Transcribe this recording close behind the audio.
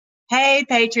Hey,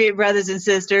 Patriot brothers and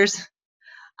sisters.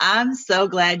 I'm so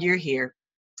glad you're here.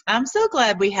 I'm so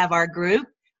glad we have our group,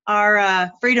 our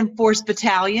Freedom Force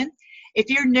Battalion. If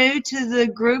you're new to the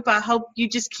group, I hope you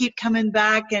just keep coming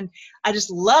back. And I just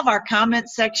love our comment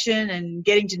section and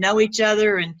getting to know each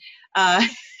other. And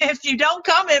if you don't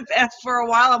comment for a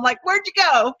while, I'm like, where'd you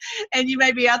go? And you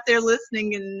may be out there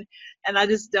listening, and I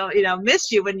just don't,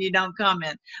 miss you when you don't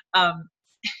comment.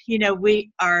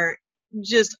 We are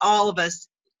just all of us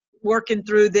working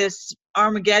through this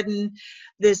Armageddon,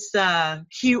 this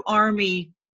Q Army,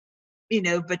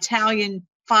 battalion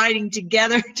fighting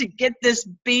together to get this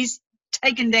beast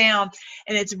taken down.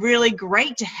 And it's really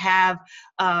great to have,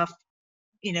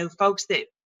 folks that,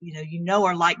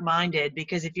 are like-minded,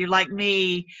 because if you're like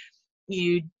me,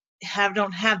 you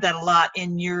don't have that a lot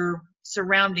in your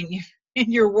surrounding,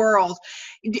 in your world.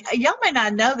 Y'all may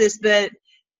not know this, but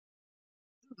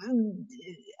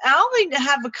I only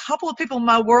have a couple of people in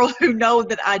my world who know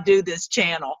that I do this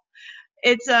channel.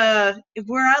 It's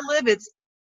where I live,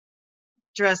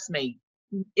 trust me,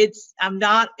 I'm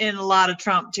not in a lot of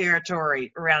Trump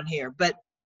territory around here, but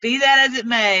be that as it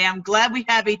may, I'm glad we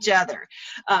have each other.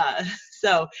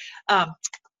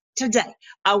 Today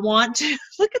I want to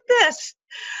look at this.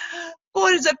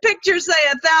 Boy, does a picture say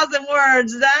 1,000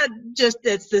 words?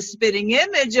 It's the spitting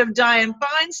image of Dianne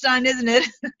Feinstein, isn't it?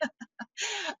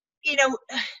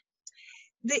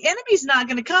 The enemy's not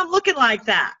going to come looking like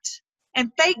that.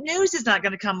 And fake news is not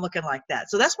going to come looking like that.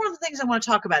 So that's one of the things I want to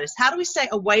talk about is how do we stay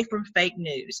away from fake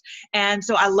news? And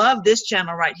so I love this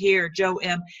channel right here, Joe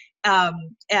M.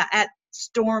 At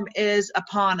Storm is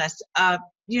Upon Us.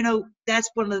 That's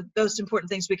one of the most important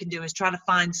things we can do is try to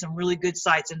find some really good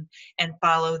sites and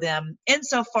follow them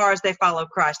insofar as they follow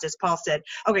Christ, as Paul said.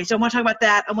 Okay, so I want to talk about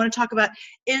that. I want to talk about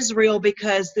Israel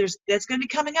because that's going to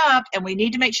be coming up, and we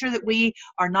need to make sure that we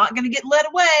are not going to get led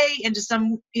away into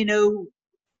some,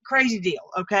 crazy deal,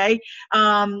 okay?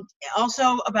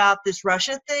 Also about this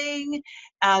Russia thing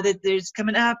that there's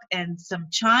coming up, and some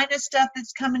China stuff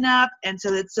that's coming up, and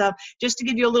so it's just to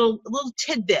give you a little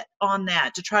tidbit on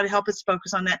that to try to help us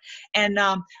focus on that. And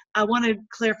I want to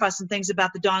clarify some things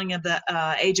about the dawning of the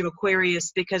age of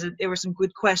Aquarius, because there were some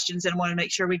good questions, and I want to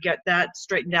make sure we get that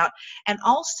straightened out. And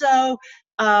also,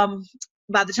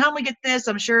 by the time we get this,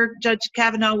 I'm sure Judge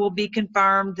Kavanaugh will be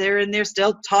confirmed. They're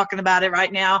still talking about it right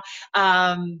now.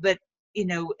 But,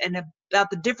 and about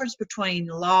the difference between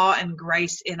law and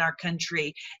grace in our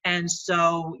country. And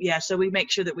so, so we make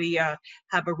sure that we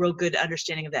have a real good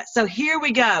understanding of that. So here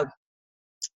we go.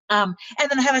 And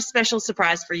then I have a special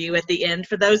surprise for you at the end,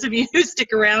 for those of you who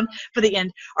stick around for the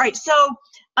end. All right, so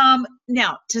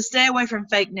now to stay away from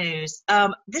fake news,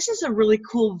 this is a really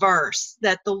cool verse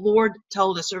that the Lord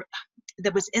told us,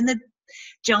 that was in the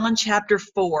John chapter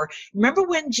 4. Remember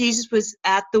when Jesus was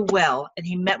at the well and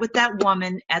he met with that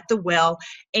woman at the well,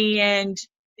 and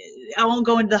I won't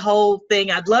go into the whole thing.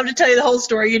 I'd love to tell you the whole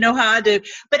story. You know how I do.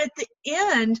 But at the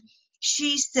end,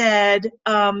 she said,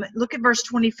 look at verse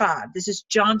 25. This is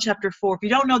John chapter 4. If you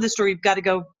don't know the story, you've got to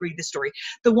go read the story.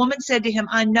 The woman said to him,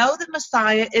 I know the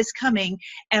Messiah is coming,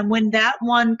 and when that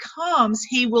one comes,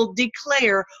 he will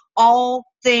declare all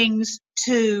things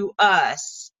to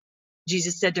us.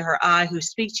 Jesus said to her, I who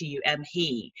speak to you am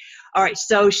he. All right,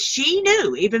 so she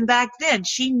knew, even back then,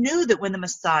 she knew that when the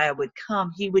Messiah would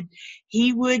come, he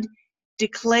would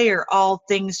declare all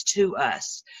things to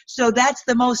us. So that's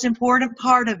the most important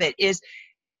part of it, is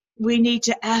we need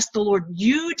to ask the Lord,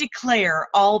 you declare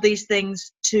all these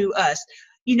things to us.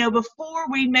 Before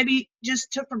we maybe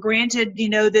just took for granted,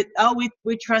 that,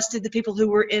 we trusted the people who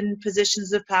were in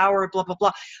positions of power, blah, blah,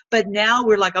 blah. But now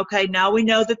we're like, okay, now we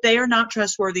know that they are not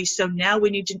trustworthy. So now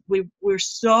we're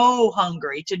so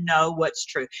hungry to know what's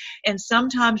true. And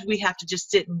sometimes we have to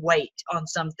just sit and wait on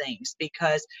some things,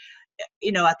 because,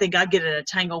 I think I get in a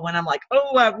tangle when I'm like,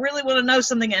 oh, I really want to know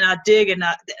something. And I dig and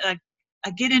I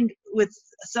get in with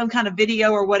some kind of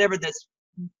video or whatever that's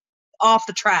off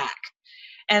the track.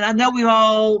 And I know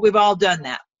we've all done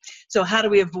that. So how do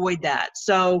we avoid that?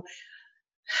 So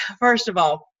first of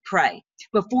all, pray.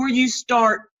 Before you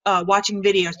start watching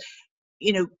videos,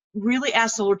 really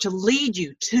ask the Lord to lead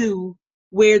you to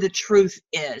where the truth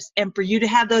is, and for you to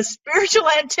have those spiritual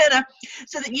antenna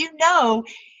so that you know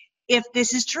if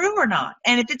this is true or not.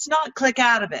 And if it's not, click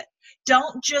out of it.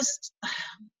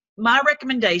 My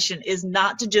recommendation is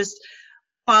not to just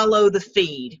follow the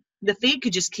feed. The feed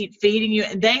could just keep feeding you,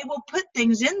 and they will put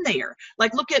things in there.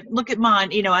 Like look at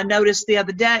mine. I noticed the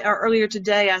other day or earlier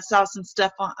today, I saw some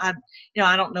stuff on. I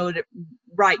don't know it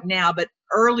right now, but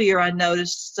earlier I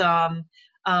noticed some.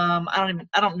 I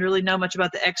don't really know much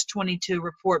about the X-22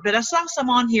 report, but I saw some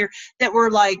on here that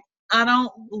were like I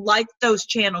don't like those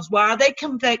channels. Why are they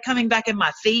coming back in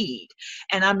my feed?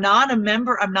 And I'm not a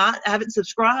member. I haven't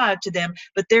subscribed to them,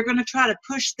 but they're going to try to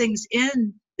push things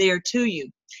in there to you.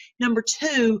 Number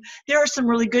two, there are some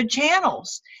really good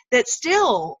channels that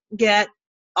still get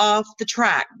off the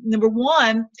track. Number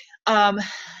one, and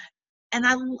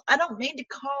I don't mean to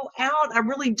call out, I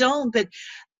really don't, but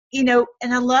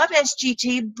and I love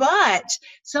SGT, but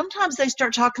sometimes they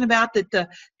start talking about that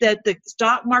the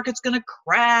stock market's going to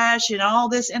crash and all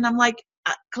this, and I'm like,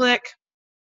 click,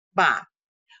 bye.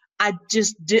 I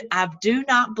do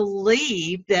not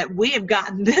believe that we have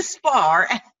gotten this far.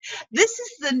 This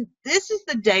is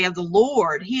the day of the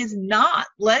Lord. He is not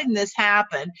letting this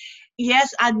happen.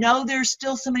 Yes, I know there's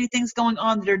still so many things going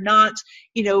on that are not,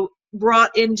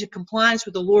 brought into compliance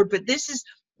with the Lord, but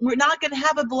we're not going to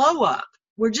have a blow up.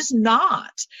 We're just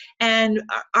not. And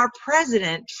our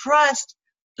president, trust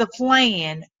the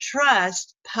plan,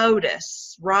 trust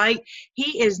POTUS, right?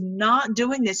 He is not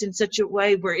doing this in such a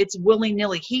way where it's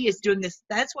willy-nilly. He is doing this.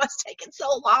 That's why it's taken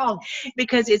so long,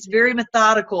 because it's very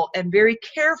methodical and very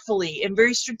carefully and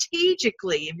very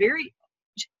strategically and very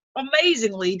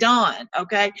amazingly done,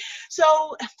 okay?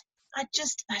 So I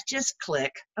just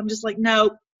click. I'm just like,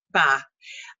 no, bye.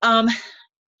 I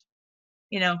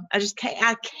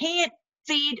can't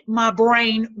feed my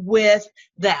brain with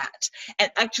that.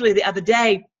 And actually the other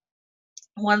day,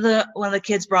 one of the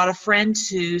kids brought a friend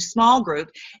to small group,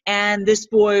 and this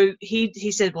boy,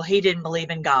 he said, well, he didn't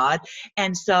believe in God.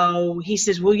 And so he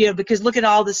says, well, because look at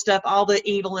all this stuff, all the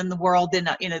evil in the world, then,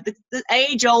 the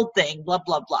age old thing, blah,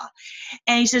 blah, blah.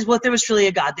 And he says, well, if there was truly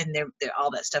a God, then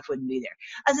all that stuff wouldn't be there.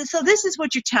 I said, so this is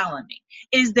what you're telling me,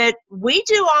 is that we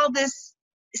do all this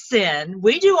sin,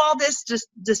 we do all this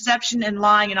deception and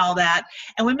lying and all that,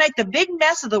 and we make the big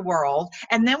mess of the world,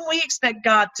 and then we expect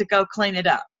God to go clean it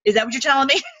up. Is that what you're telling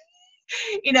me?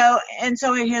 And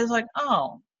so he was like,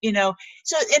 oh,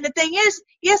 so, and the thing is,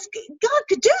 yes, God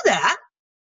could do that.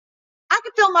 I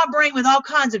could fill my brain with all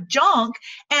kinds of junk,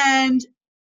 and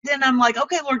then I'm like,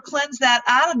 okay, Lord, cleanse that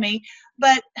out of me.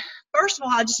 But first of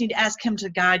all, I just need to ask him to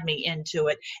guide me into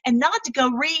it, and not to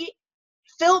go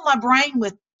fill my brain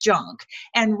with junk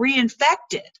and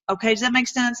reinfect it. Okay, does that make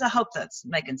sense? I hope that's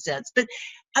making sense. But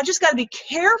I've just got to be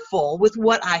careful with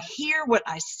what I hear, what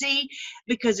I see,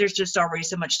 because there's just already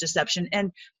so much deception.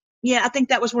 And yeah, I think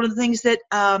that was one of the things that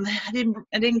I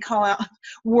didn't call out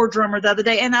War Drummer the other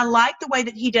day. And I like the way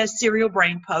that he does serial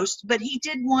brain posts, but he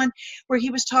did one where he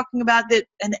was talking about that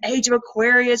in the age of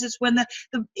Aquarius is when the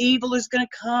evil is going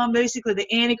to come, basically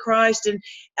the Antichrist. And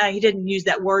he didn't use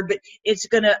that word, but it's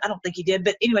going to, I don't think he did,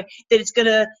 but anyway, that it's going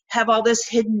to have all this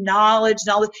hidden knowledge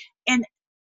and all this. And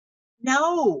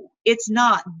no, it's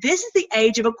not. This is the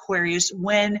age of Aquarius,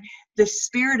 when the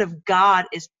Spirit of God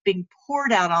is being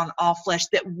poured out on all flesh,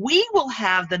 that we will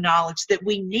have the knowledge that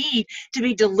we need to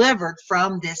be delivered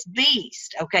from this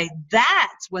beast. Okay,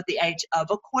 that's what the age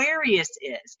of Aquarius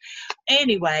is.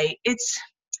 Anyway, it's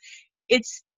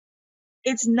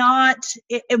not,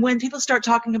 and when people start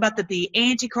talking about that the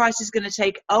Antichrist is going to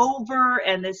take over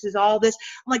and this is all this,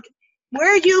 I'm like,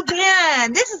 where you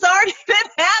been? This has already been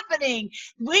happening.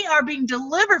 We are being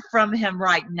delivered from him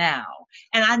right now.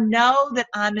 And I know that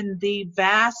I'm in the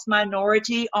vast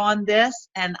minority on this,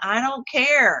 and I don't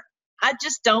care. I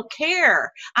just don't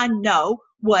care. I know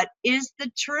what is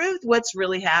the truth, what's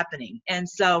really happening. And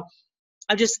so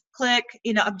I just click,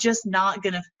 I'm just not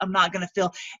going to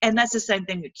feel. And that's the same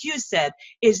thing that Q said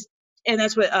is, and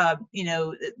that's what,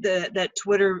 that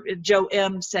Twitter Joe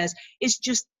M says, is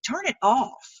just turn it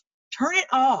off. Turn it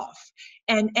off.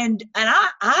 And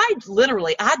I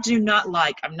literally, do not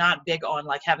like, I'm not big on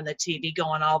like having the TV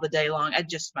going all the day long. It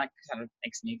just kind of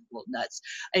makes me a little nuts.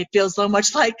 It feels so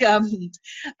much like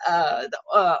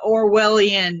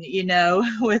Orwellian,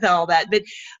 with all that. But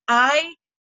I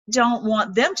don't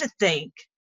want them to think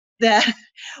that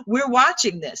we're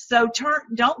watching this. So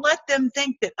don't let them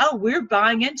think that, oh, we're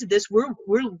buying into this. We're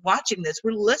watching this.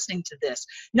 We're listening to this.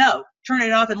 No, turn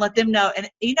it off and let them know. And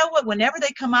you know what? Whenever they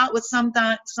come out with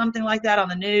something like that on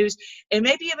the news, and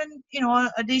maybe even,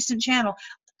 a decent channel,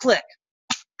 click.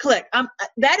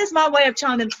 That is my way of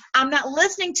telling them I'm not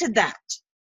listening to that.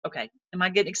 Okay. Am I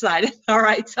getting excited? All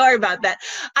right. Sorry about that.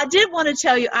 I did want to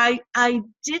tell you, I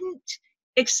didn't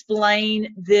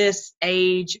explain this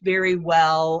age very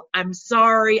well. I'm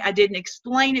sorry I didn't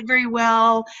explain it very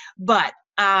well, but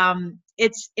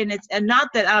it's not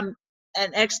that I'm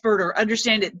an expert or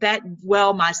understand it that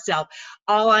well myself.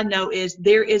 All I know is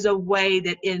there is a way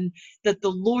that the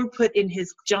Lord put in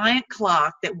his giant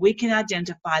clock that we can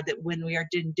identify that when we are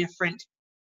in different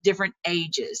different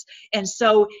ages. And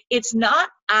so it's not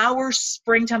our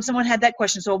springtime. Someone had that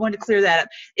question, so I wanted to clear that up.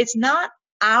 It's not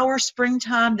our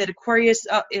springtime that Aquarius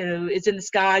is in the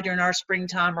sky during our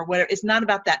springtime or whatever. It's not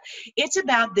about that. It's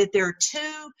about that there are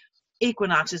two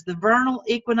equinoxes, the vernal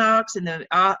equinox and the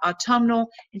autumnal,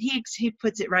 and he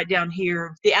puts it right down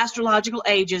here. The astrological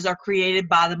ages are created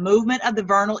by the movement of the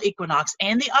vernal equinox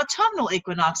and the autumnal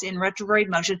equinox in retrograde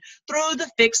motion through the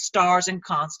fixed stars and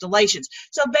constellations.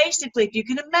 So basically, if you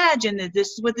can imagine that this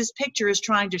is what this picture is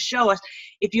trying to show us,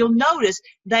 if you'll notice,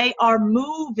 they are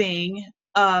moving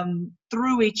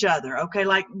through each other, okay,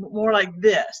 like more like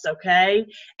this, okay.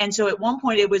 And so at one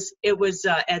point it was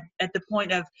at the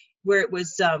point of where it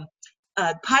was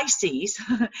Pisces.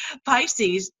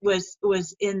 Pisces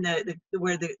was in the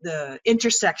where the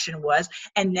intersection was,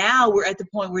 and now we're at the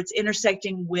point where it's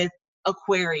intersecting with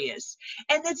Aquarius,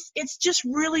 and it's just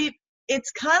really,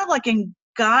 it's kind of like in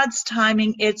God's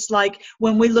timing. It's like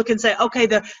when we look and say, okay,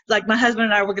 like my husband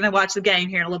and I, we're going to watch the game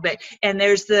here in a little bit, and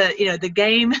there's the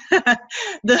game,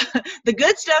 the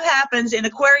good stuff happens in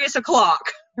Aquarius o'clock,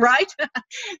 right?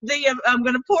 I'm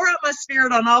going to pour out my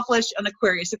spirit on all flesh on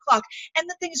Aquarius o'clock. And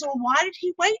the thing is, well, why did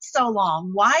he wait so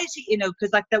long? Why is he,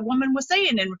 because like that woman was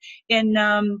saying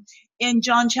in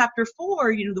John chapter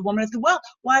 4, the woman at the well,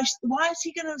 why is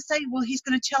he going to say, well, he's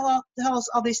going to tell us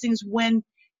all these things when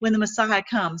the Messiah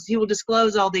comes. He will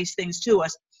disclose all these things to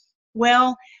us.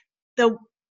 Well,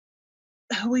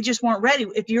 we just weren't ready.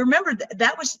 If you remember,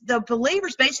 that was the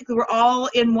believers basically were all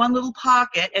in one little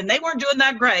pocket, and they weren't doing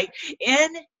that great in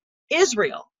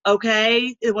Israel,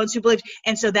 okay, the ones who believed.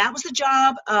 And so that was the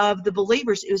job of the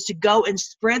believers. It was to go and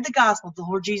spread the gospel. The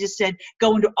Lord Jesus said,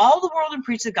 go into all the world and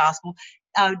preach the gospel,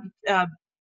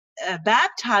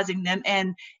 baptizing them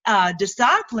and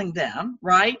discipling them,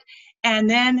 right?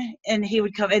 And he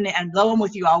would come, and lo, I'm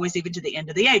with you always, even to the end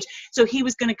of the age. So he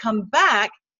was going to come back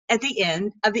at the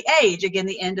end of the age, again,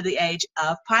 the end of the age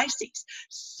of Pisces.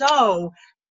 So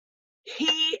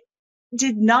he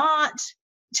did not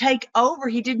take over.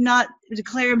 He did not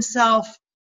declare himself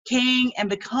king and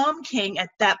become king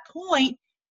at that point,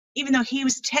 even though he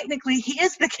is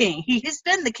the king. He has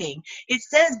been the king. It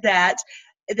says that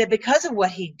because of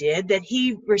what he did, that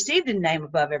he received a name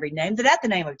above every name, that at the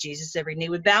name of Jesus every knee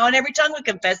would bow and every tongue would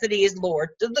confess that he is Lord,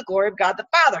 to the glory of God the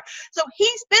Father. So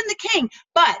he's been the king.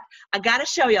 But I got to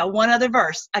show y'all one other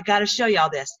verse. I got to show y'all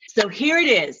this. So here it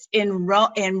is in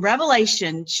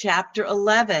Revelation chapter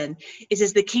 11. It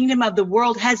says, the kingdom of the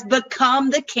world has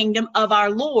become the kingdom of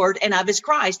our Lord and of his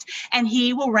Christ, and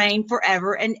he will reign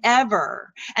forever and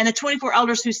ever. And the 24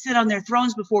 elders who sit on their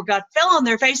thrones before God fell on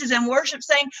their faces and worship,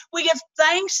 saying, we give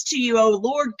thanks to you, O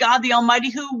Lord God the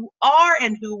Almighty, who are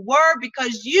and who were,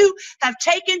 because you have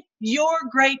taken your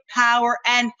great power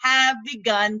and have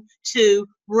begun to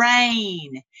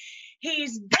reign.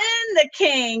 He's been the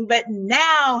king, but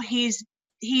now he's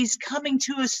coming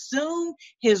to assume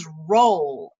his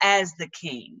role as the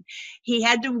king. He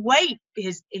had to wait.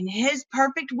 In his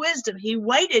perfect wisdom, he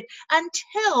waited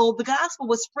until the gospel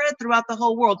was spread throughout the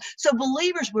whole world, so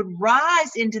believers would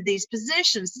rise into these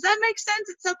positions. Does that make sense?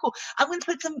 It's so cool. I'm going to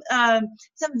put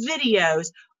some videos.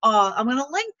 I'm going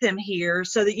to link them here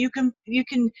so that you can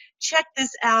check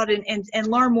this out and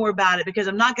learn more about it, because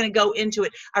I'm not going to go into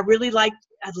it. I'd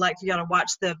like for y'all to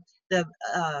watch the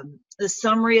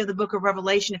summary of the book of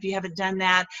Revelation if you haven't done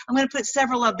that. I'm going to put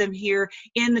several of them here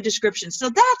in the description. So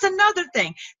that's another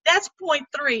thing. That's point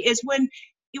 3, is when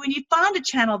you find a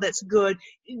channel that's good,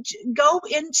 go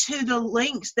into the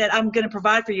links that I'm going to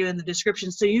provide for you in the description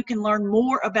so you can learn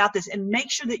more about this and make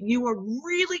sure that you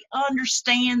really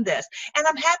understand this. And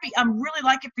I'm really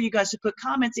liking for you guys to put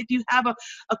comments. If you have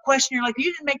a question, you're like,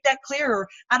 you didn't make that clear, or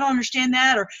I don't understand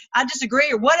that, or I disagree,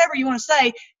 or whatever you want to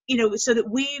say, so that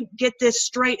we get this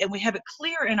straight and we have it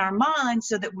clear in our minds,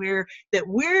 so that we're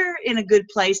in a good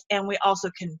place, and we also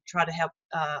can try to help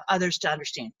others to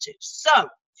understand too. So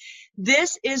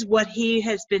this is what he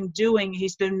has been doing.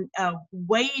 He's been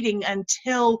waiting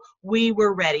until we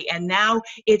were ready. And now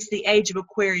it's the age of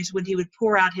Aquarius, when he would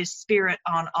pour out his spirit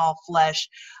on all flesh,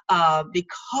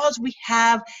 because we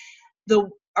have the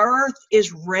earth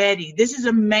is ready. This is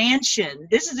a mansion.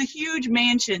 This is a huge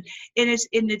mansion, and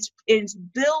it's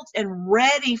built and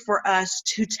ready for us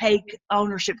to take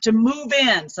ownership, to move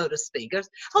in, so to speak. I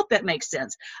hope that makes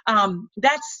sense.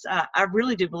 I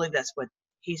really do believe that's what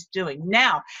he's doing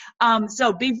now.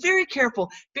 So be very careful,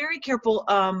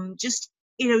 just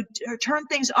turn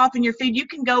things off in your feed. You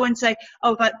can go and say,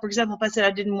 for example, if I said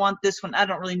I didn't want this one, I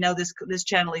don't really know this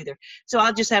channel either, so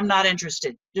I'll just say I'm not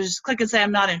interested. Just click and say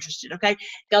I'm not interested. Okay,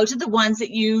 go to the ones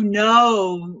that you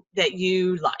know that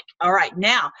you like. All right,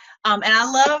 now, and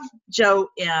I love Joe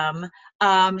M.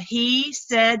 He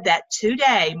said that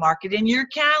today, mark it in your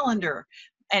calendar.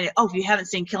 And if you haven't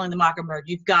seen Killing the Mockingbird,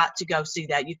 you've got to go see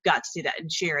that. You've got to see that and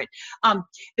share it.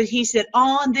 But he said,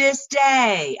 on this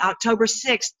day, October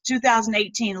 6th,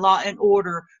 2018, law and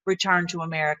order returned to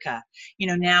America.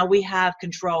 Now we have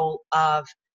control of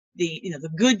the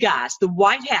good guys. The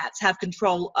white hats have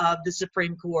control of the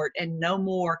Supreme Court, and no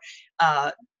more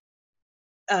of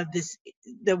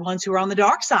the ones who are on the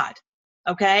dark side.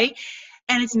 Okay?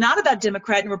 And it's not about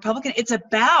Democrat and Republican. It's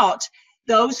about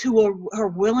those who are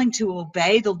willing to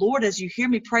obey the Lord. As you hear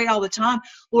me pray all the time,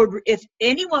 Lord, if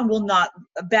anyone will not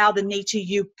bow the knee to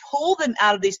you, pull them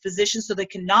out of these positions so they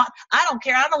cannot. I don't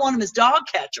care. I don't want them as dog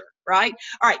catcher, right?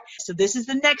 All right. So this is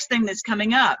the next thing that's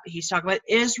coming up. He's talking about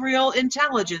Israel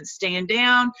intelligence, stand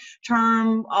down,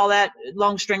 term, all that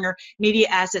long stringer, media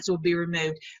assets will be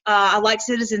removed. I like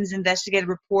Citizens Investigative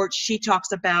Report. She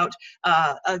talks about,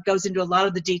 goes into a lot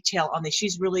of the detail on this.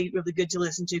 She's really, really good to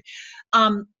listen to.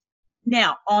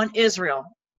 Now, on Israel,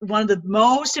 one of the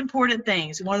most important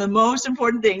things, look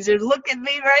at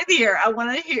me right here. I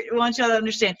want y'all to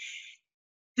understand,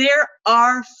 there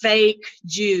are fake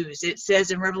Jews. It says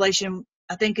in Revelation,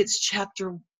 I think it's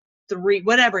chapter 3,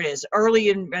 whatever it is, early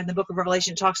in the book of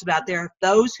Revelation, talks about there are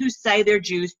those who say they're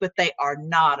Jews, but they are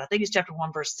not. I think it's chapter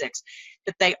 1, verse 6,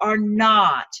 that they are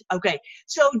not. Okay,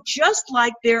 so just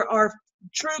like there are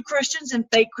true Christians and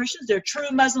fake Christians, there are true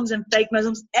Muslims and fake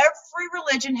Muslims. Every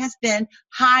religion has been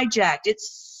hijacked.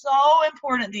 It's so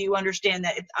important that you understand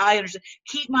that. If I understand,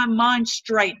 keep my mind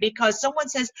straight, because someone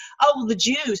says, "Oh, the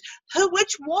Jews."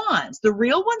 Which ones? The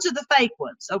real ones or the fake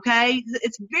ones? Okay,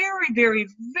 it's very, very,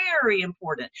 very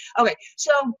important. Okay,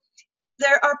 so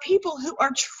there are people who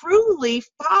are truly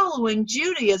following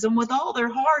Judaism with all their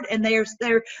heart, and they're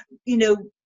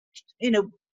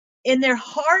in their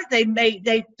heart,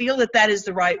 they feel that is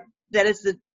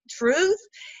the truth,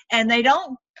 and they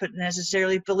don't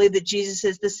necessarily believe that Jesus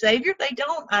is the Savior. They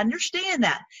don't understand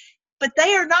that, but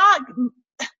they are not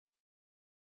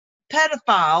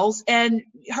pedophiles and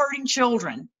hurting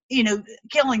children,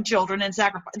 killing children and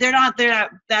sacrifice. They're not.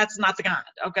 That's not the kind.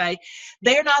 Okay,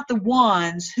 they're not the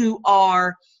ones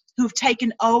who've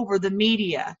taken over the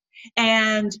media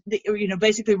and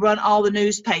basically run all the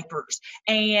newspapers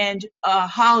and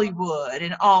Hollywood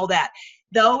and all that.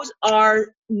 Those are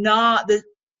not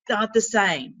the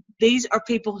same. These are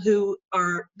people who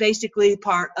are basically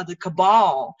part of the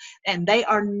cabal, and they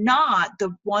are not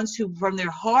the ones who from their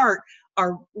heart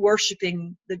are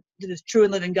worshiping the true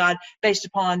and living God based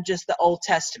upon just the Old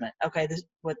Testament. Okay, this is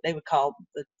what they would call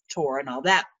the Torah and all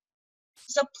that.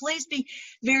 So please be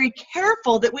very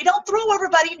careful that we don't throw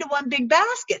everybody into one big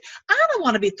basket. I don't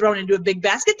want to be thrown into a big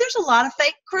basket. There's a lot of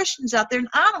fake Christians out there, and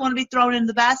I don't want to be thrown into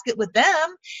the basket with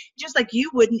them, just like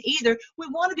you wouldn't either. We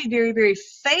want to be very, very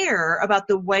fair about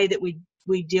the way that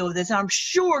we deal with this. And I'm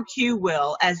sure Q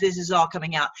will, as this is all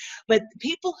coming out. But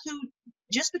people who,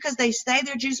 just because they say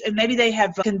they're Jews and maybe they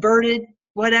have converted,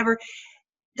 whatever,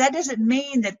 that doesn't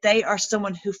mean that they are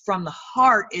someone who from the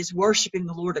heart is worshiping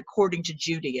the Lord according to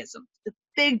Judaism. The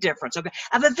big difference. Okay,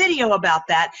 I have a video about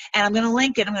that, and I'm going to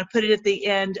link it. I'm going to put it at the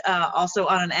end also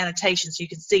on an annotation so you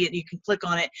can see it. You can click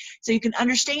on it so you can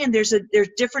understand there's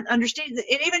different understanding.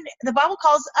 And even the Bible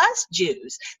calls us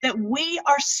Jews, that we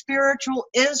are spiritual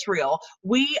Israel.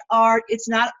 It's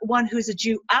not one who's a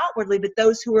Jew outwardly, but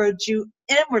those who are a Jew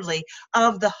inwardly,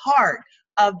 of the heart,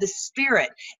 of the spirit.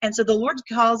 And so the Lord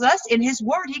calls us, in his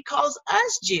word, he calls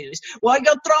us Jews. Well, you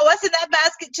going to throw us in that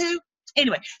basket too?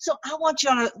 Anyway, so I want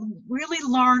y'all to really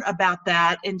learn about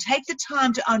that and take the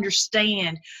time to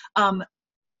understand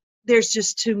there's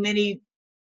just too many.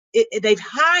 They've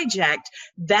hijacked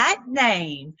that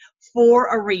name for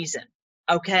a reason,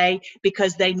 okay?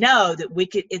 Because they know that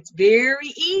it's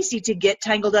very easy to get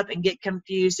tangled up and get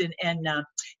confused and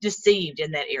deceived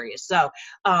in that area. So,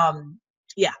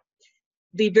 yeah.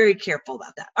 Be very careful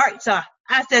about that. All right, so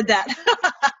I said that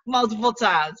multiple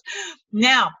times.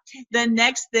 Now, the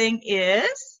next thing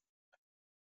is,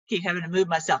 keep having to move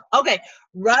myself. Okay,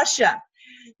 Russia.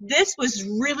 This was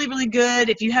really, really good.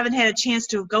 If you haven't had a chance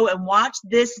to go and watch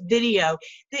this video,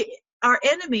 our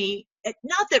enemy,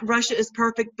 not that Russia is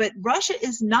perfect, but Russia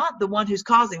is not the one who's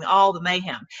causing all the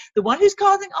mayhem. The one who's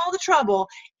causing all the trouble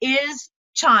is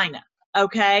China.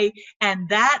 Okay, and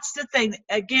that's the thing.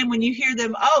 Again, when you hear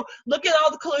them, oh, look at all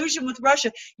the collusion with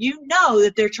Russia, you know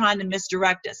that they're trying to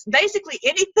misdirect us. Basically,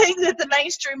 anything that the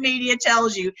mainstream media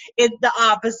tells you, the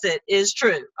opposite is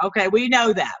true. Okay, we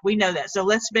know that. So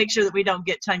let's make sure that we don't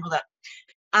get tangled up.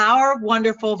 Our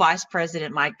wonderful Vice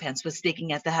President Mike Pence was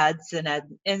speaking at the Hudson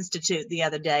Institute the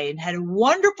other day and had a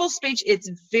wonderful speech.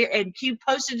 And Q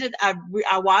posted it.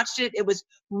 I watched it. It was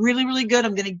really, really good.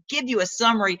 I'm going to give you a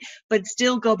summary, but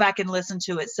still go back and listen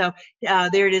to it. So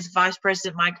there it is, Vice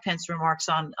President Mike Pence remarks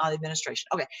on the administration.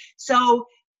 Okay, so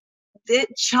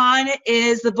China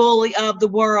is the bully of the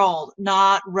world,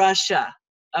 not Russia.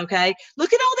 Okay,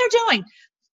 look at all they're doing.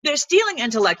 They're stealing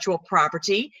intellectual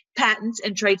property, patents,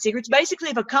 and trade secrets. Basically,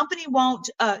 if a company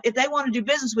if they want to do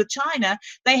business with China,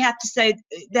 they have to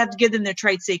give them their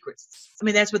trade secrets. I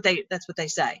mean, that's what they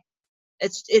say.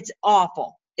 It's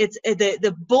awful.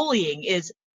 The bullying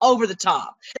is over the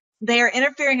top. They are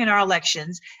interfering in our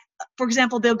elections. For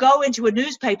example, they'll go into a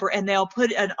newspaper and they'll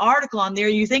put an article on there.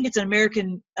 You think it's an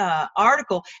American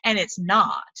article, and it's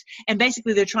not. And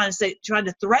basically, they're trying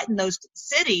to threaten those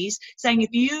cities, saying if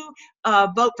you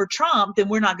vote for Trump, then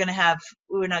we're not going to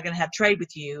have trade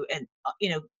with you. And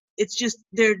it's just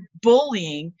they're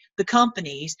bullying the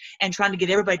companies and trying to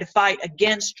get everybody to fight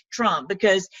against Trump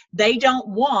because they don't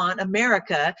want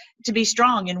America to be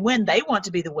strong and win. They want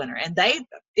to be the winner, and they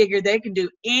figure they can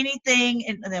do anything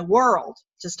in the world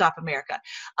to stop America.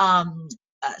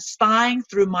 Spying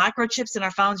through microchips in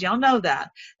our phones, y'all know that.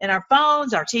 In our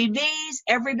phones, our TVs,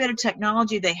 every bit of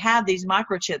technology, they have these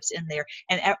microchips in there,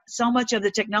 and so much of the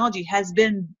technology has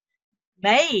been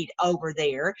made over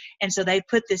there, and so they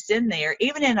put this in there.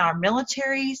 Even in our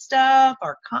military stuff,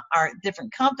 our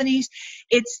different companies,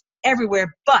 it's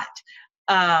everywhere. But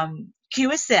Q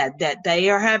has said that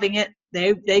they are having it.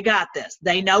 They got this.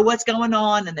 They know what's going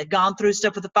on, and they've gone through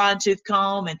stuff with a fine-tooth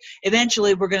comb. And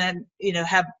eventually, we're going to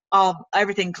have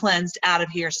everything cleansed out of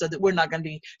here, so that we're not going to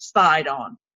be spied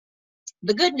on.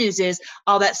 The good news is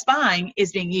all that spying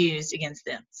is being used against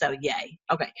them. So yay.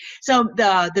 Okay. So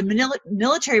the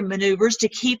military maneuvers to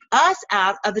keep us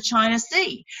out of the China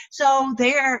Sea. So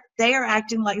they are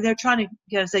acting like they're trying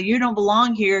to say you don't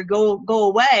belong here. Go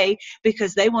away,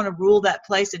 because they want to rule that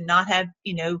place and not have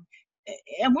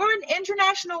and we're in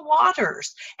international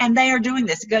waters, and they are doing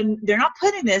this. They're not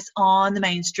putting this on the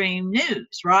mainstream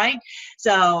news, right?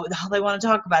 So all they want to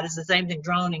talk about is the same thing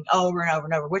droning over and over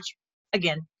and over, which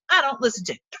again, I don't listen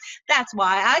to. That's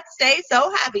why I stay so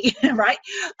happy, right?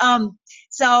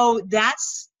 So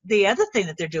that's the other thing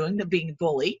that they're doing, they're being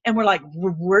bullied. And we're like,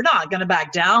 we're not going to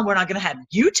back down. We're not going to have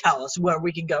you tell us where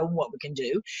we can go and what we can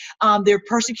do. They're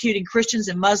persecuting Christians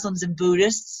and Muslims and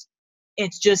Buddhists.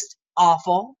 It's just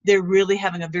awful. They're really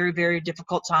having a very, very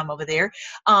difficult time over there.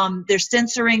 They're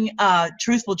censoring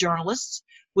truthful journalists,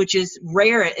 which is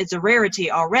rare. It's a rarity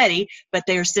already, but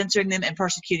they are censoring them and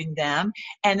persecuting them.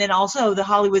 And then also the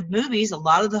Hollywood movies, a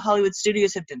lot of the Hollywood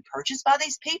studios have been purchased by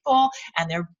these people, and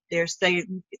they're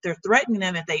threatening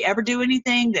them if they ever do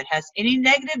anything that has any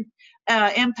negative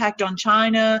impact on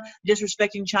China,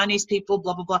 disrespecting Chinese people,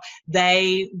 blah, blah, blah,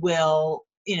 they will,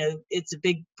 it's a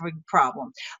big, big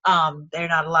problem. They're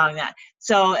not allowing that.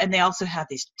 So, and they also have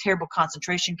these terrible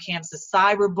concentration camps, the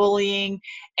cyberbullying,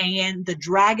 and the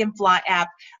Dragonfly app.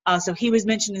 So he was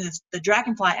mentioning this, the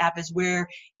Dragonfly app is where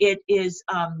it is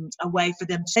a way for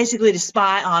them basically to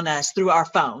spy on us through our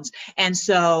phones. And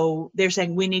so they're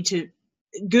saying we need to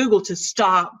Google to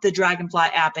stop the Dragonfly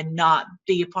app and not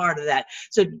be a part of that.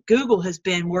 So Google has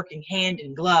been working hand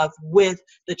in glove with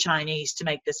the Chinese to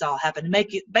make this all happen, to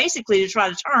make it basically to try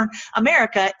to turn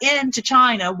America into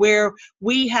China, where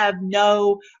we have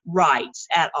no rights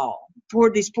at all. For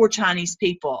these poor Chinese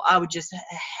people, I would just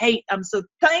hate. I'm so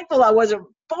thankful I wasn't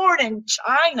born in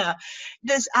China.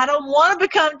 I don't want to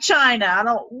become China. I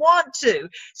don't want to.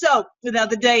 So the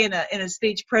other day in a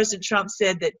speech, President Trump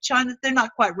said that China, they're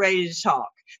not quite ready to talk.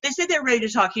 They said they're ready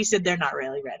to talk. He said they're not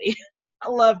really ready. I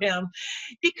love him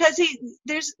because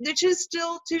they're just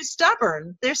still too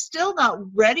stubborn. They're still not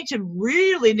ready to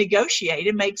really negotiate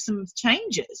and make some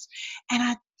changes.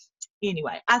 And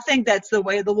anyway, I think that's the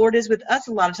way the Lord is with us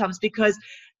a lot of times, because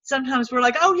sometimes we're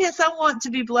like, oh yes, I want to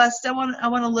be blessed. I want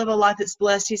to live a life that's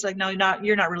blessed. He's like, no,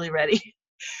 you're not really ready,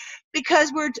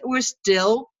 because we're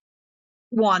still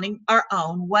wanting our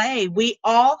own way. We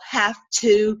all have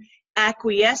to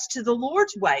acquiesce to the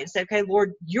Lord's way and say, okay,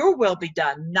 Lord, your will be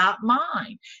done, not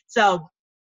mine. So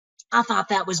I thought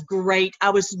that was great.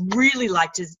 I really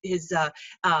liked his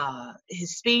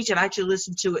speech. I've actually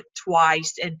listened to it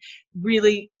twice, and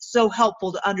really so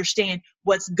helpful to understand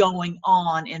what's going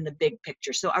on in the big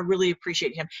picture. So I really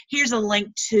appreciate him. Here's a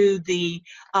link to the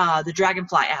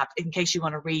Dragonfly app in case you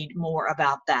want to read more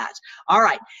about that. All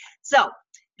right. So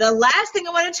the last thing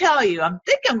I want to tell you, I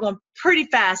think I'm going pretty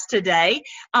fast today.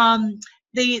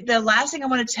 The last thing I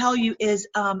want to tell you is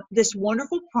this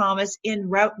wonderful promise in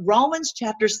Romans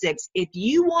chapter 6. If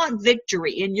you want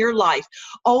victory in your life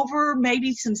over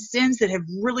maybe some sins that have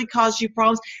really caused you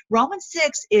problems, Romans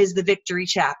 6 is the victory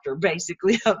chapter,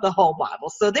 basically, of the whole Bible.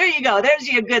 So there you go.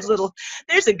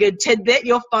 There's a good tidbit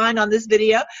you'll find on this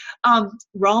video.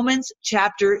 Romans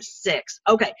chapter 6.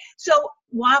 Okay, so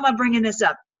why am I bringing this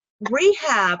up? We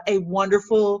have a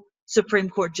wonderful Supreme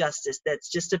Court justice that's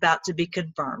just about to be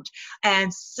confirmed,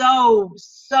 and so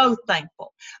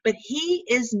thankful. But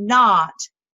his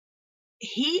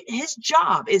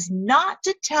job is not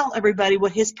to tell everybody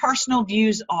what his personal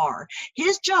views are.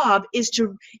 His job is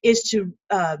to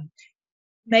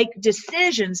make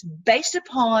decisions based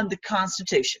upon the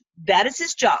Constitution. That is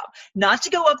his job, not to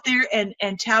go up there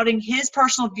and touting his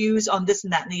personal views on this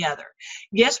and that and the other.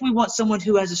 Yes, we want someone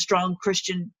who has a strong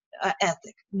Christian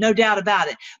ethic, no doubt about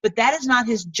it. But that is not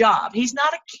his job. He's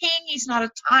not a king. He's not a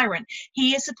tyrant.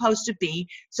 He is supposed to be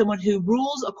someone who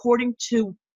rules according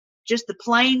to just the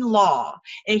plain law.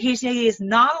 And he is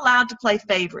not allowed to play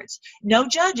favorites. No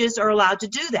judges are allowed to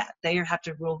do that. They have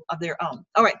to rule of their own.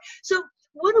 All right. So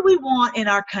what do we want in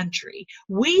our country?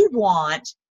 Do we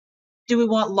want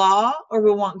law or we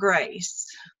want grace?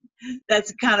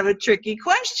 That's kind of a tricky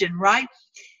question, right?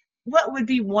 What would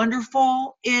be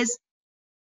wonderful is,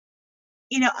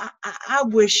 I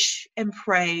wish and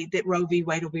pray that Roe v.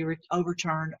 Wade will be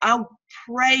overturned. I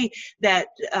pray that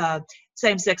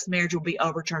same-sex marriage will be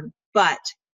overturned. But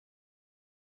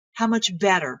how much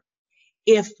better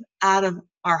if out of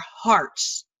our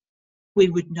hearts we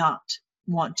would not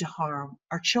want to harm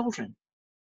our children?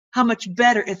 How much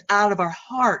better if out of our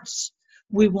hearts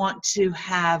we want to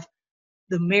have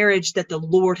the marriage that the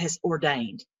Lord has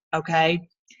ordained, okay?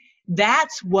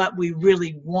 That's what we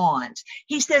really want.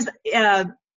 He says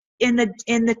in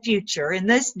the future, in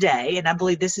this day, and I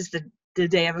believe this is the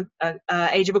day of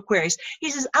age of Aquarius,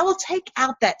 he says, I will take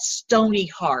out that stony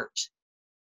heart.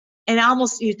 And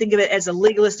almost you think of it as a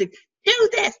legalistic, do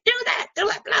this, do that, do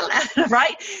that, blah, blah,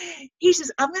 right? He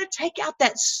says, I'm going to take out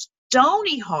that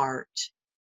stony heart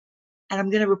and I'm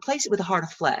going to replace it with a heart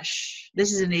of flesh.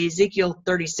 This is in Ezekiel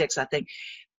 36, I think.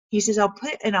 He says, I'll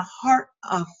put in a heart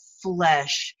of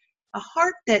flesh, a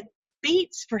heart that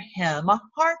beats for him, a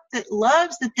heart that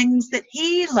loves the things that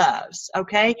he loves,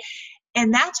 okay?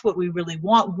 And that's what we really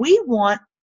want. We want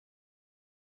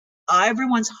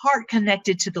everyone's heart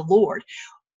connected to the Lord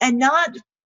and not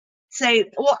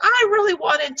say, well, I really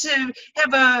wanted to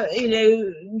have a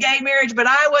gay marriage, but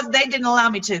they didn't allow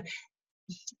me to.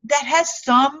 That has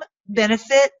some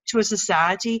benefit to a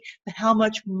society, but how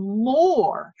much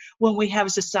more when we have a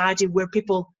society where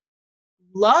people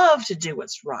love to do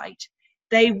what's right.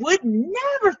 They would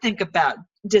never think about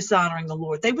dishonoring the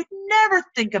Lord. They would never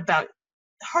think about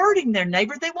hurting their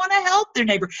neighbor. They want to help their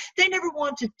neighbor. They never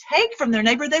want to take from their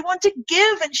neighbor. They want to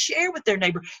give and share with their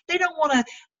neighbor. They don't want to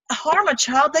harm a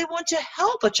child. They want to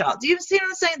help a child. Do you see what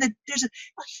I'm saying? That there's a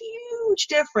huge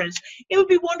difference. It would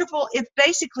be wonderful if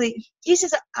basically, he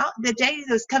says, the day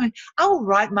that's coming, I will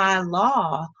write my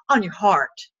law on your heart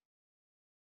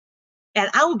and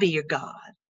I will be your God.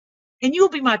 And you will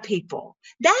be my people.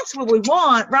 That's what we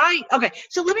want, right? Okay,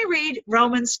 so let me read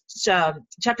Romans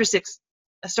chapter 6,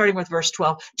 starting with verse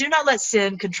 12. Do not let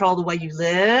sin control the way you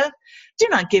live. Do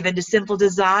not give in to sinful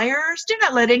desires. Do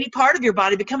not let any part of your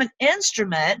body become an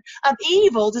instrument of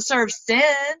evil to serve sin.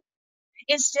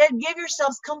 Instead, give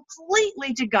yourselves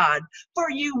completely to God,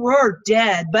 for you were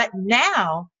dead, but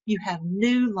now you have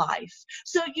new life.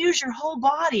 So use your whole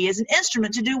body as an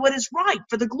instrument to do what is right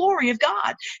for the glory of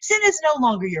God. Sin is no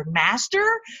longer your master.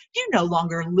 You no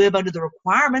longer live under the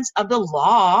requirements of the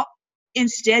law.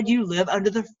 Instead, you live under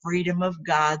the freedom of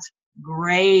God's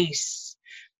grace.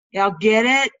 Y'all get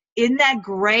it? Isn't that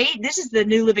great? This is the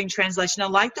New Living Translation. I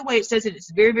like the way it says it.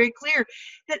 It's very, very clear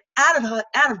that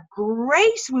out of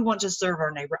grace, we want to serve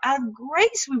our neighbor. Out of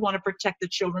grace, we want to protect the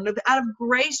children. Out of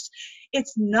grace,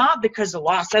 it's not because the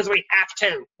law says we have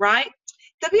to, right?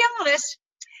 To be honest,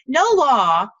 no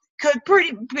law could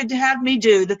have me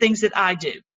do the things that I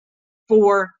do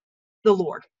for the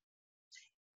Lord.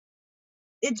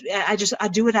 I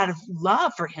do it out of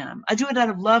love for him. I do it out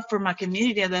of love for my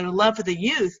community, out of love for the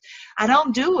youth. I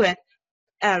don't do it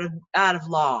out of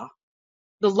law.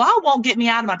 The law won't get me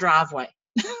out of my driveway.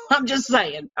 I'm just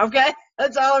saying, okay?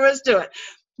 That's all there is to it.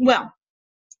 Well,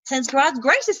 since God's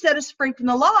grace has set us free from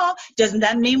the law, doesn't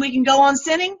that mean we can go on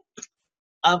sinning?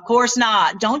 Of course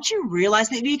not. Don't you realize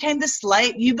that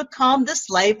you become the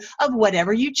slave of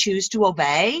whatever you choose to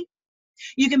obey?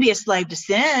 You can be a slave to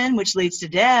sin, which leads to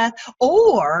death,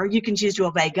 or you can choose to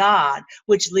obey God,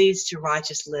 which leads to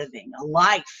righteous living, a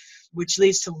life which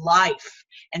leads to life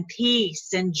and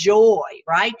peace and joy,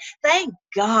 right? Thank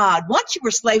God. Once you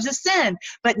were slaves of sin,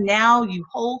 but now you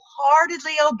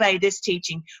wholeheartedly obey this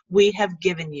teaching we have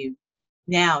given you.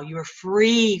 Now you are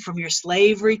free from your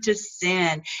slavery to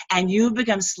sin, and you've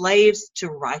become slaves to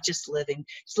righteous living,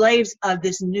 slaves of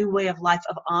this new way of life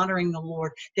of honoring the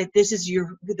Lord, that this is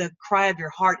the cry of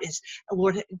your heart is,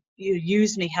 Lord, you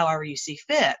use me however you see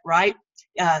fit, right?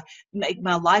 Make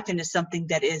my life into something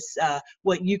that is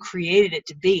what you created it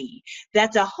to be.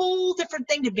 That's a whole different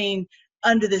thing to being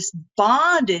under this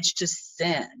bondage to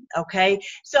sin, okay?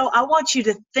 So I want you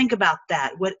to think about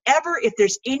that. Whatever, if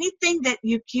there's anything that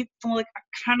you keep feeling like, I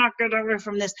cannot get away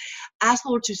from this, ask the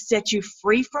Lord to set you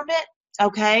free from it,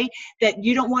 okay? That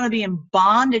you don't want to be in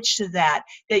bondage to that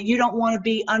you don't want to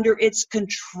be under its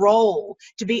control,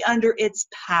 to be under its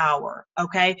power,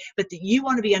 okay? But that you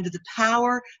want to be under the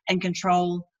power and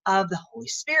control of the Holy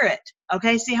Spirit.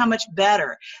 Okay, see how much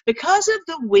better. Because of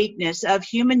the weakness of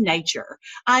human nature,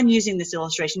 I'm using this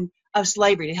illustration of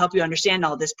slavery to help you understand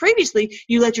all this. Previously,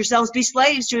 you let yourselves be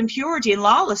slaves to impurity and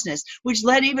lawlessness, which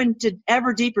led even to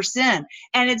ever deeper sin.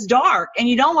 And it's dark, and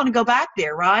you don't want to go back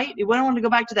there, right? You don't want to go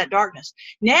back to that darkness.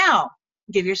 Now,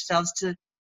 give yourselves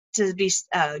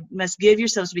must give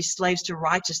yourselves to be slaves to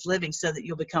righteous living so that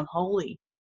you'll become holy.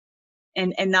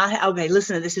 And not, okay,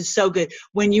 listen, this is so good.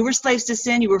 When you were slaves to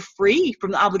sin, you were free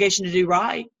from the obligation to do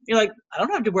right. You're like, I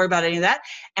don't have to worry about any of that.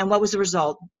 And what was the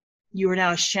result? You are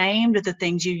now ashamed of the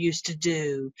things you used to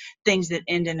do, things that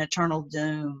end in eternal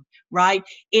doom, right?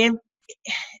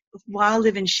 Why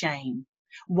live in shame?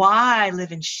 Why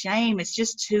live in shame? It's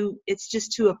just too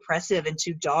oppressive and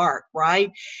too dark,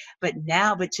 right? But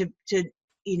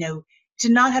to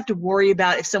not have to worry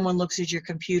about if someone looks at your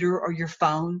computer or your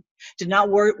phone, to not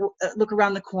look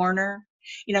around the corner.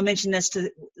 I mentioned this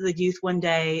to the youth one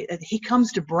day. He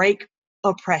comes to break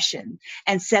oppression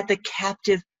and set the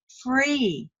captive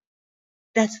free.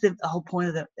 That's the whole point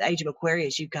of the age of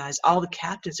Aquarius, you guys. All the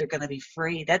captives are going to be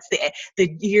free. That's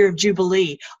the year of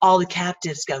Jubilee. All the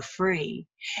captives go free.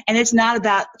 And it's not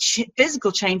about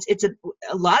physical chains. It's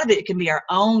a lot of it can be our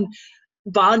own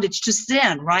bondage to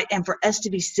sin, right? And for us to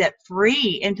be set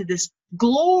free into this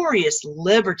glorious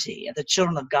liberty of the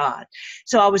children of God.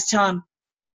 So I was telling,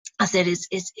 I said,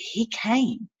 he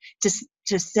came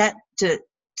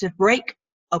to break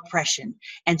oppression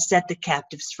and set the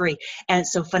captives free. And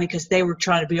it's so funny because they were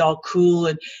trying to be all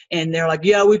cool and they're like,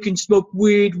 yeah, we can smoke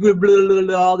weed, blah, blah, blah,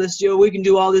 blah, all this, we can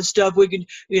do all this stuff. We can,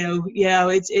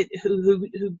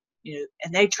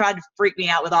 and they tried to freak me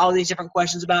out with all these different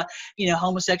questions about,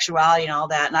 homosexuality and all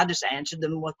that. And I just answered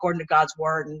them according to God's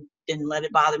word and didn't let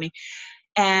it bother me.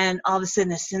 And all of a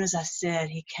sudden, as soon as I said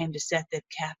he came to set the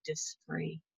captives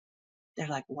free, they're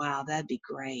like, wow, that'd be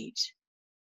great.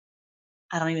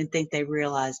 I don't even think they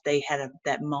realized they had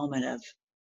that moment of,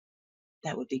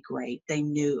 that would be great. They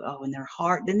knew, in their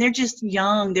heart. Then they're just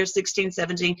young. They're 16,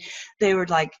 17. They were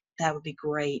like, that would be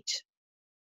great.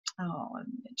 Oh,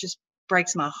 it just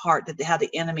breaks my heart that how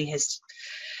the enemy has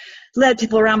led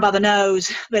people around by the nose.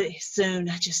 But soon,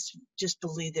 I just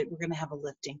believe that we're going to have a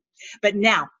lifting. But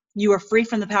now, you are free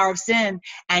from the power of sin,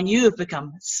 and you have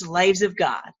become slaves of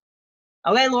God.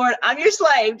 Okay, Lord, I'm your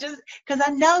slave, just because I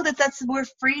know that's where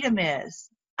freedom is.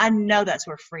 I know that's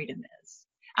where freedom is.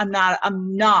 I'm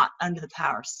not under the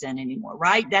power of sin anymore,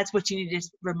 right? That's what you need to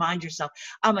remind yourself.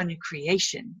 I'm a new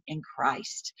creation in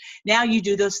Christ. Now you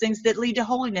do those things that lead to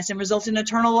holiness and result in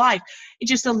eternal life.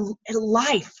 It's just a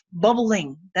life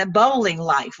bubbling, that bubbling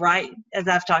life, right? As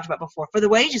I've talked about before. For the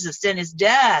wages of sin is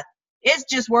death. It's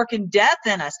just working death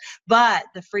in us. But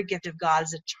the free gift of God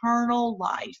is eternal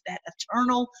life, that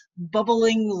eternal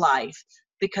bubbling life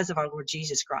because of our Lord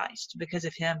Jesus Christ, because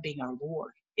of him being our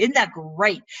Lord. Isn't that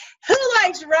great? Who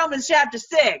likes Romans chapter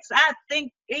 6? I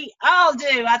think we all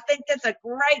do. I think that's a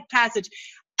great passage.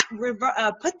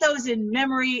 Put those in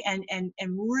memory and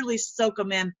really soak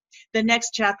them in. The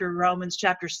next chapter, Romans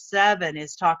chapter 7,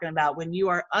 is talking about when you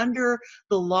are under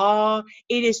the law,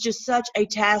 it is just such a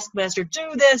taskmaster.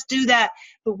 Do this, do that.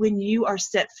 But when you are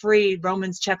set free,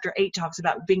 Romans chapter 8 talks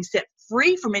about being set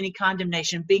free from any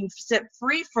condemnation, being set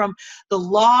free from the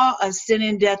law of sin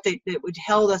and death that would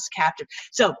held us captive.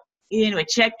 So anyway,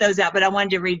 check those out. But I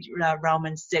wanted to read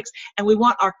Romans 6. And we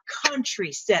want our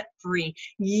country set free.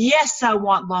 Yes, I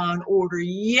want law and order.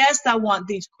 Yes, I want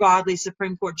these godly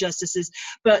Supreme Court justices.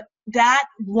 But that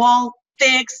won't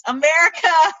fix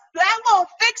America. That won't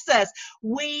fix us.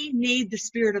 We need the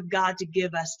Spirit of God to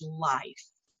give us life.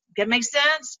 That makes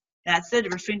sense? That's the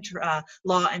difference between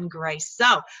law and grace.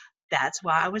 So that's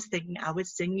why I was thinking I would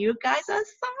sing you guys a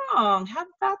song. How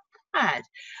about that?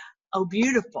 Oh,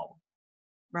 beautiful.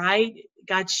 right?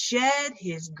 God shed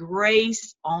his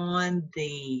grace on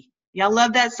thee. Y'all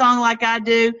love that song like I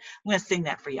do? I'm going to sing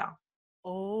that for y'all.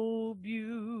 Oh,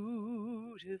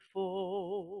 beautiful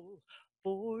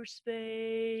for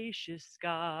spacious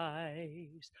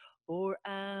skies, for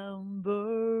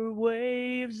amber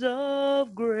waves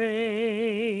of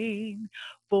grain,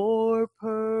 for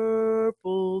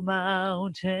purple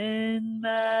mountain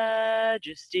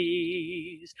majesties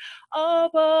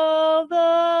above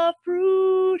the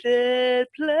fruited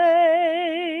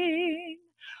plain.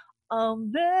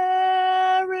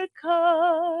 America,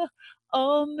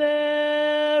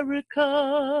 America,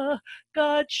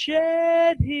 God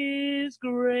shed his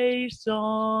grace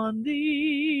on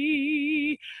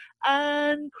thee,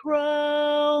 and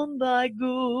crown thy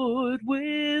good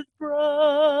with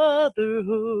brotherhood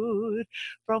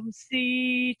from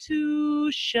sea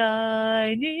to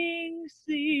shining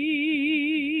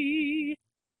sea.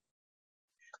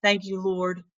 Thank you,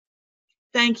 Lord.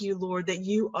 Thank you, Lord, that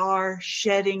you are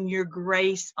shedding your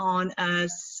grace on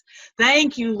us.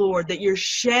 Thank you, Lord, that you're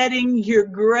shedding your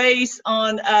grace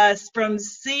on us from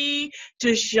sea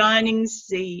to shining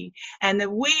sea, and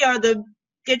that we are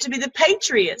get to be the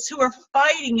patriots who are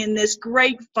fighting in this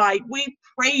great fight. We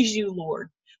praise you, Lord.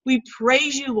 We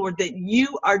praise you, Lord, that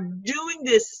you are doing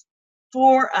this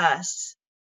for us,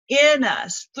 in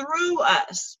us, through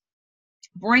us,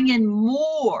 bringing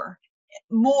more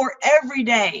every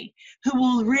day who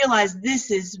will realize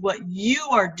this is what you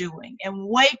are doing and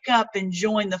wake up and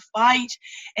join the fight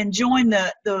and join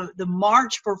the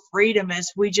march for freedom as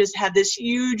we just have this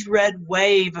huge red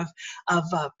wave of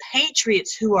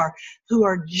patriots who are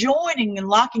joining and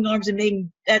locking arms and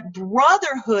being that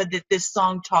brotherhood that this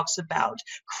song talks about.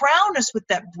 Crown us with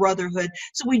that brotherhood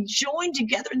so we join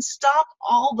together and stop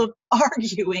all the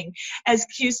arguing. As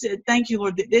Q said, thank you,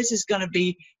 Lord, that this is going to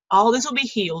be, all this will be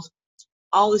healed.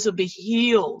 All this will be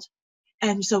healed.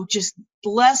 And so just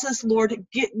bless us, Lord.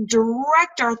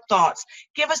 Direct our thoughts.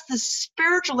 Give us the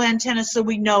spiritual antenna so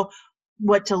we know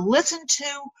what to listen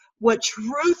to, what's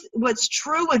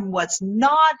true and what's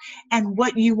not, and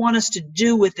what you want us to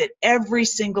do with it every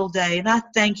single day. And I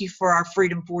thank you for our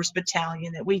Freedom Force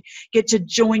Battalion, that we get to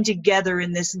join together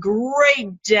in this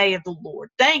great day of the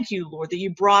Lord. Thank you, Lord, that you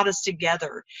brought us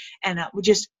together. And we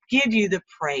just give you the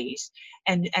praise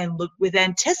and look with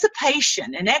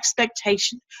anticipation and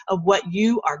expectation of what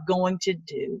you are going to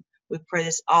do. We pray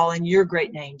this all in your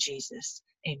great name, Jesus.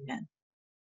 Amen.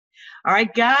 All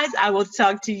right, guys, I will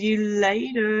talk to you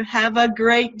later. Have a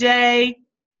great day.